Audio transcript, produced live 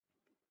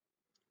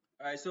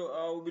All right, so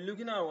we'll be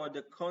looking at what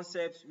the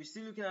concepts. We're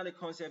still looking at the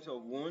concepts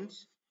of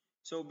wounds.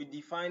 So we'll be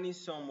defining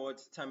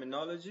somewhat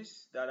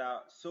terminologies that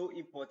are so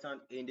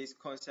important in this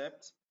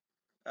concept.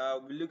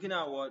 We're looking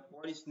at what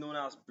is known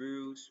as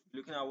bruise,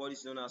 looking at what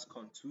is known as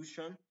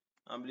contusion,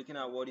 and looking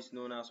at what is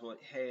known as what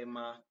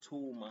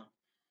hematoma.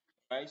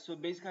 Right. So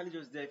basically,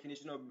 just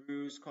definition of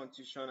bruise,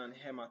 contusion, and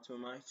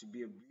hematoma to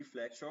be a brief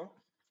lecture.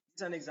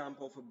 It's an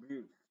example of a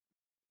bruise.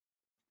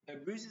 A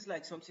bruise is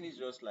like something is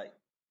just like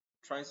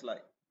trying to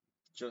like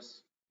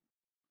just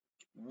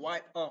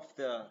wipe off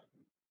the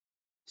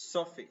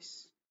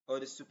surface or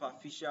the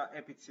superficial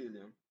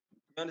epithelium.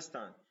 You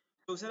understand?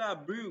 So say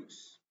that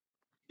bruise.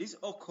 This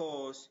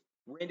occurs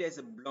when there's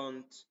a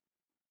blunt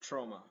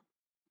trauma.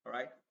 All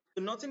right.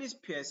 So nothing is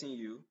piercing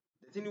you.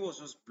 The thing was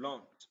just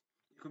blunt.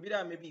 It could be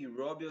that maybe you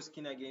rub your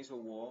skin against a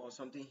wall or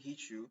something hit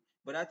you,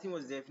 but that thing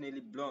was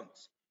definitely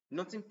blunt.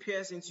 Nothing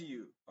pierced into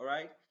you. All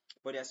right.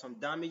 But there's some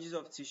damages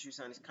of tissues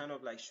and it's kind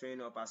of like showing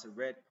up as a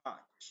red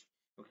patch.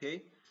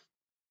 Okay.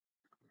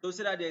 So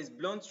say that there's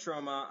blunt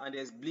trauma and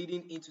there's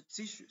bleeding into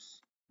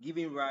tissues,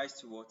 giving rise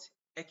to what?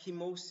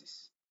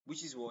 Ecchymosis,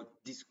 which is what?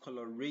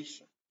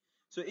 Discoloration.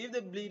 So if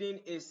the bleeding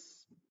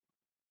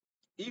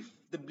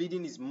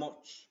is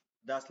much,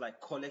 that's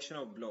like collection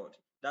of blood.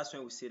 That's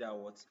when we say that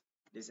what?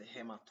 There's a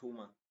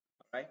hematoma.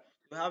 Alright?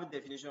 We have a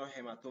definition of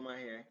hematoma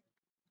here.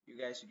 You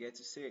guys should get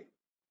to say it.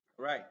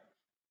 Alright.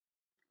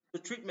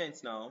 So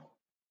treatments now.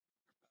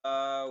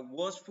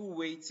 Watchful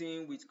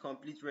waiting with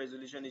complete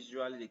resolution is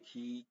usually the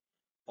key.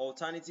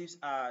 Alternatives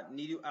are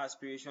needle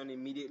aspiration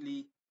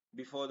immediately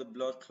before the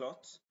blood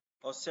clots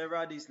or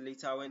several days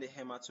later when the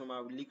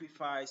hematoma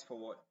liquefies for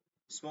what?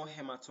 Small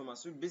hematoma.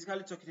 So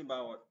basically talking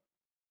about what?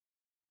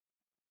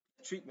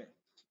 Treatment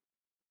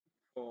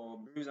for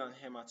bruise and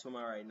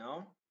hematoma right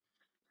now.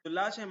 So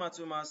large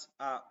hematomas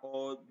are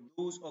or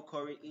those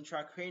occurring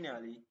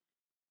intracranially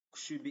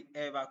should be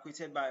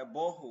evacuated by a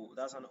borehole.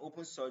 That's an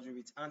open surgery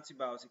with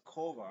antibiotic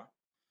cover.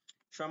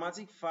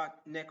 Traumatic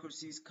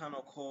necrosis can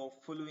occur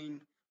following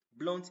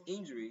blunt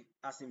injury,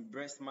 as in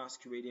breast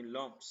masquerading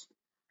lumps.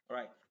 All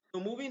right. So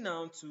moving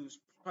now to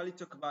probably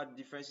talk about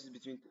the differences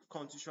between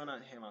contusion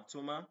and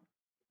hematoma.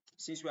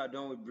 Since we are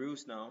done with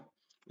bruise now,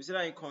 we say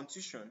that in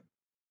contusion,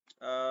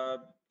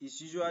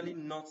 it's usually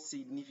not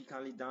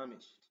significantly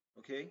damaged.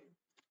 Okay.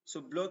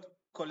 So blood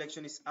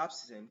collection is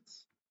absent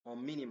or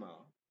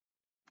minimal.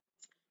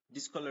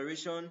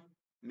 Discoloration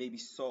may be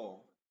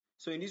sore.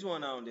 So in this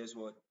one now, there's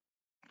what?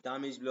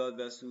 Damaged blood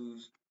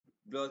vessels,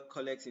 blood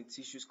collects in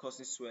tissues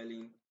causing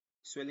swelling.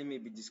 Swelling may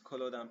be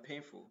discolored and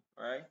painful.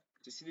 Alright?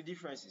 To see the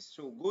differences.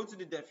 So go to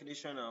the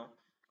definition now.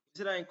 You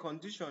see that in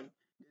contusion,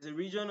 there's a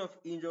region of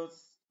injured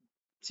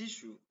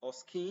tissue or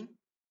skin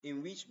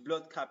in which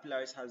blood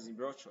capillaries has been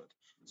ruptured.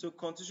 So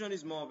contusion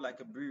is more of like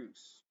a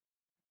bruise.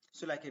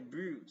 So like a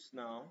bruise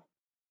now,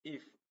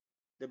 if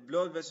the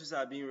blood vessels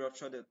are being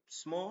ruptured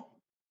small,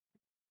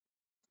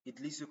 it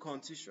leads to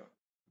contusion.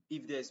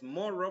 If there's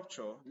more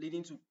rupture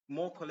leading to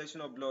more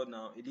collection of blood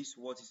now, it is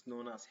what is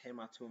known as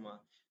hematoma.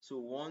 So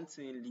one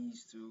thing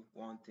leads to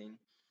one thing.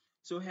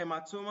 So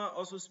hematoma,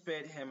 also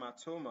spelled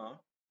hematoma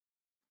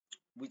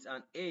with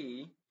an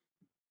A,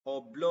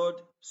 or blood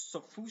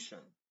suffusion,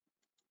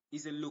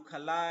 is a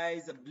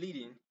localized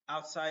bleeding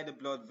outside the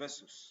blood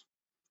vessels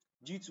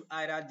due to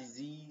either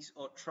disease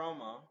or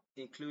trauma,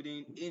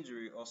 including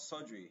injury or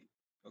surgery.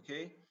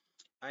 Okay?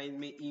 And it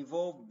may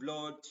involve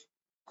blood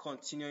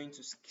continuing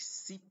to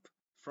seep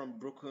from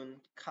broken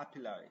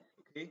capillaries.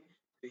 Okay,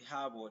 we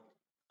have what?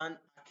 An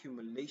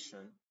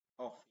accumulation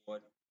of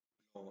what?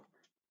 Blood.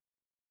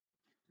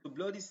 So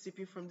blood is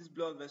seeping from these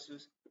blood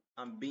vessels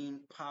and being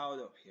piled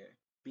up here.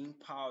 Being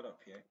piled up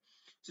here.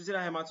 So that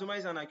hematoma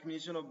is an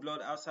accumulation of blood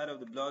outside of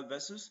the blood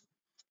vessels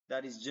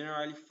that is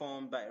generally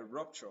formed by a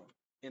rupture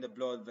in the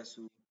blood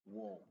vessel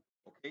wall.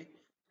 Okay,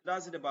 so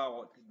that's it about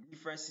what the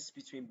differences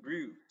between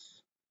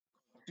bruise,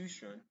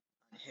 contusion,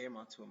 and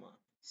hematoma.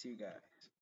 See you guys.